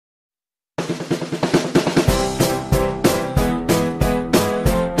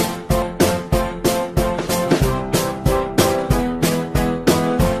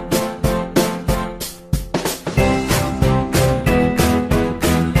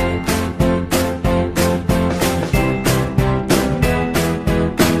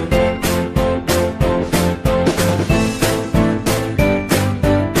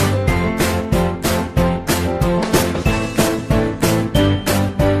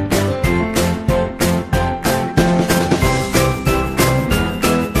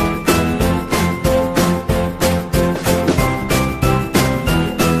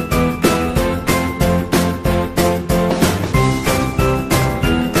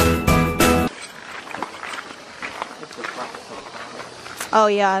Oh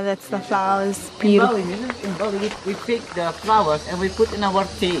yeah, that's the flowers. In Beautiful. Bali, we pick the flowers and we put in our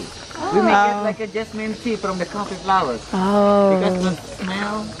tea. We make it like a jasmine tea from the coffee flowers. Oh. Because the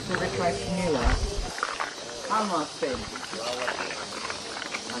smell is quite similar. Almost same.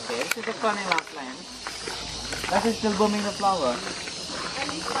 Okay, this is the vanilla plant. That is still booming the flower.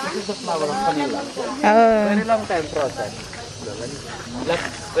 This is the flower of vanilla. Oh. Very long time process. Like,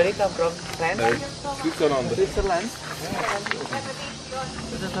 where it come from? France? Switzerland. Switzerland.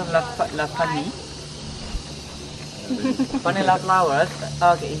 This is the la vanille. Vanilla flowers.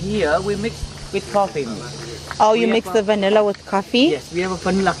 Okay, here we mix with coffee. Oh, you mix the vanilla with coffee? Yes, we have a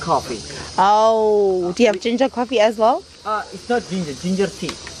vanilla coffee. Oh, do you have ginger coffee as well? It's not ginger, ginger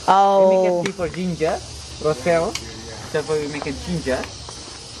tea. Oh. We make a tea for ginger, roselle. So we make a ginger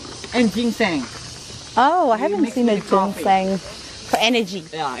and ginseng. Oh, I haven't mix seen a with the coffee. ginseng for energy.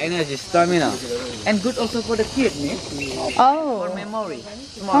 Yeah, energy, stamina, and good also for the kidney. Oh. For memory.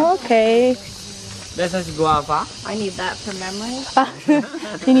 Oh, okay. This is guava. I need that for memory.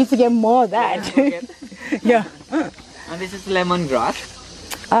 You need to get more of that. Yeah. And this is lemongrass.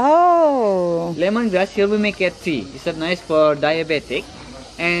 Oh. Lemongrass, here we make a tea. It's nice for diabetic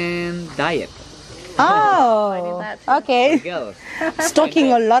and diet. Oh. that too. Okay. Girls.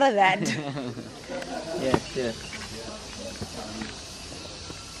 Stocking a lot of that. Yes, yes.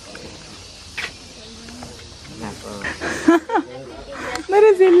 That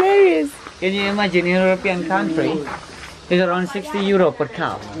is hilarious. Can you imagine in European country, it's around 60 euro per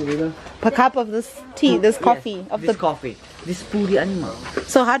cup. Per cup of this tea, this coffee, Yes, of this the. coffee, this foodie animal.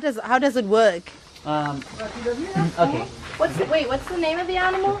 So how does it work? Okay, What's the name of the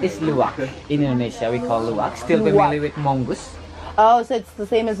animal? it's Luwak. In Indonesia, we call Luwak. Still Luwak. familiar with mongoose? Oh, so it's the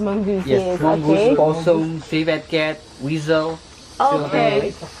same as mongoose. Yes, mongoose, Okay. possum, civet cat, weasel. Still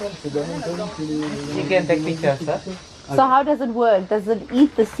Okay. familiar. You can take pictures, sir. So how does it work? Does it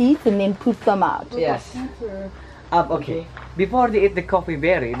eat the seeds and then poop them out? Yes. Okay. Before they eat the coffee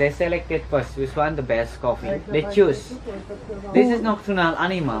berry, they select it first which one the best coffee. They choose. This is nocturnal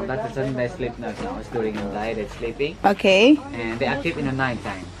animal. That is when they sleep now. It's during the night they're sleeping Okay. and they active in the night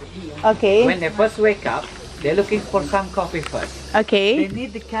time. Okay. When they first wake up, they're looking for some coffee first. They Okay.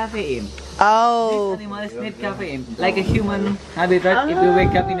 need the caffeine. Oh. These animals need caffeine. Like a human habit, right? If we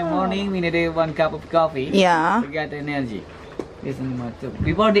wake up in the morning, we need one cup of coffee. Yeah. To get energy. This animal too.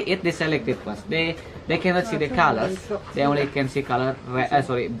 Before they eat, they select it first. They cannot see the colors. They only can see color,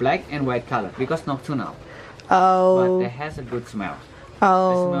 black and white color because nocturnal. But Oh. it has a good smell. They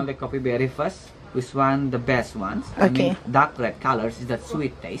smell Oh. the coffee berry first. Which one the best ones? Okay. Dark red colors is that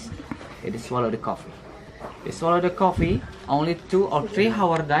sweet taste. They swallow the coffee. They swallow the coffee. Only 2 or 3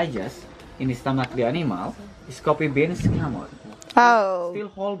 hours digest in the stomach the animal. This coffee beans come out. Oh.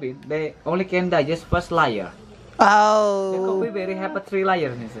 Still whole bean. They only can digest first layer. The Oh. coffee berry have a 3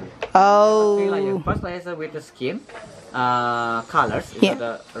 layers inside. 3 layers. Oh. First layer is with the skin colors, is Yeah.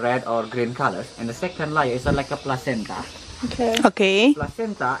 the red or green colors, and the second layer is like a placenta. Okay.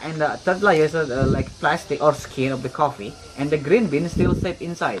 Placenta, and the third layer is like plastic or skin of the coffee, and the green bean still safe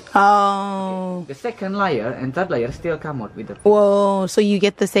inside. Oh. The second layer and third layer still come out with the Whoa. So you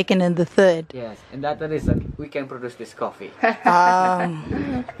get the second and the third. yes, and that's the reason we can produce this coffee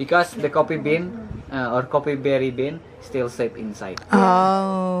because the coffee bean or coffee berry bean still safe inside.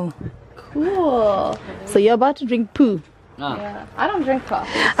 Oh. Cool. So you're about to drink poo. Yeah. I don't drink coffee.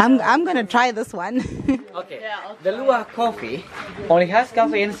 I'm gonna try this one. Okay, the Luwak coffee only has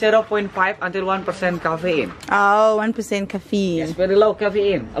caffeine 0.5 until 1% caffeine. Oh, 1% caffeine. It's very low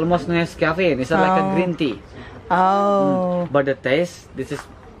caffeine, almost no caffeine. It's like a green tea. Oh. But the taste, this is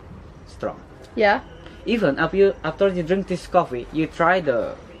strong. Yeah. Even after you drink this coffee, you try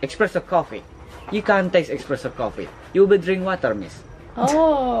the espresso coffee. You can't taste espresso coffee. You will drink water, miss.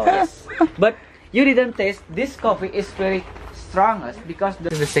 Oh. Yes. But you didn't taste. This coffee is very strongest because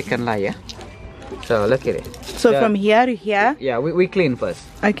this is the second layer. So look at it. So from here to here. Yeah, we clean first.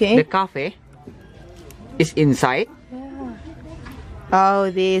 Okay. The coffee is inside. Oh,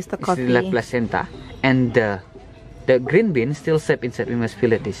 there's the This coffee. is like placenta, and the green bean still safe inside. We must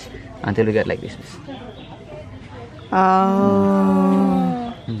feel it this until we get like this.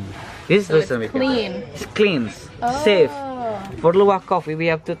 Oh. This So is it's clean. It's clean, safe. For Luwak coffee, we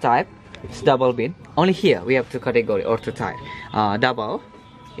have 2 types. It's double bean. Only here we have 2 category or 2 type. Double.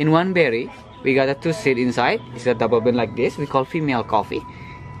 In one berry, we got a 2 seed inside. It's a double bean like this. We call female coffee.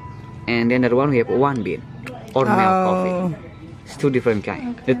 And then the other one we have 1 bean or male coffee. It's 2 different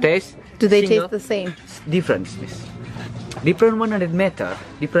kind. The taste. Do they single, taste the same? different, miss. Different 100 meter.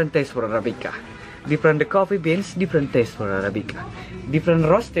 Different taste for Arabica. Different the coffee beans. Different taste for Arabica. Different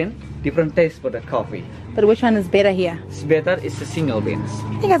roasting. different taste for the coffee. But which one is better here? It's better. It's the single beans.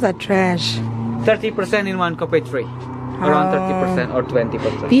 You guys are trash. 30% in one coffee tree. Around 30% or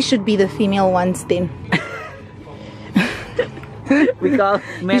 20%. These should be the female ones then. We call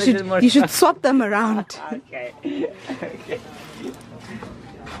You should swap them around. Okay. Okay.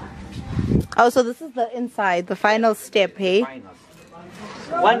 Oh, so this is the inside, the final step, hey?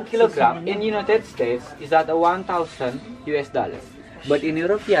 1 kilogram in United States is at $1,000 US. But in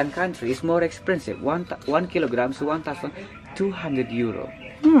European countries, it's more expensive. 1 kilogram is 1,200 euro.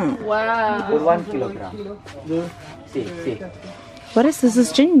 Wow. For 1 kilogram. See. What is this? This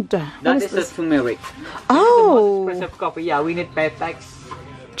is ginger. That What is this? the turmeric. Oh, Expensive coffee. Yeah, we need peptides.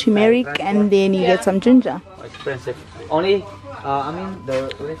 turmeric and then you get some ginger. Expensive. Only, I mean,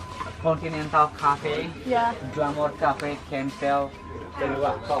 the Continental Cafe, Yeah. Glamour Cafe can sell the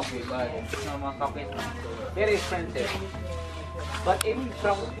Luwak coffee, but normal coffee is not. Very expensive. But even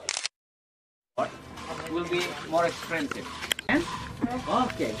from will be more expensive. And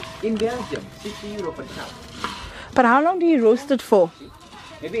okay, in Belgium, 60 euro per cup. But how long do you roast it for?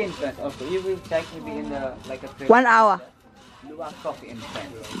 Maybe in France also. You will check maybe in the like a 1 hour. Luwak coffee in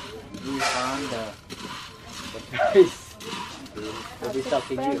France. We found the price. We'll be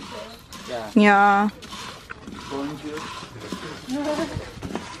talking you. Yeah. Yeah. Bonjour.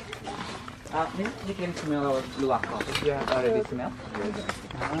 You can smell our Luwak coffee. You have already smelled?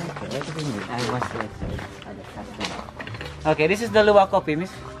 Okay, this is the Luwak coffee,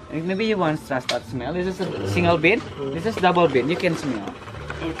 miss. Maybe you want to start smell. This is a single bean. This is double bean. You can smell.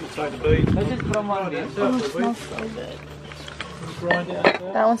 This is from one bean. Oh, it smells so good.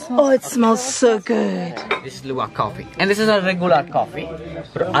 That one smells. Oh, it smells so good. This is Luwak coffee. And this is a regular coffee.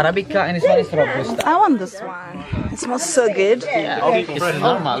 Arabica and this one is Robusta. I want this one. It smells so good. Yeah, it's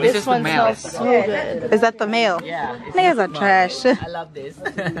normal. This is the one male. smells so good. Is that the male? Yeah. Niggas are trash. I love this.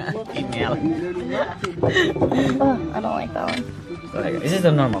 Female. Oh, I don't like that one. This is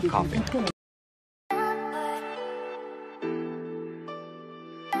the normal coffee.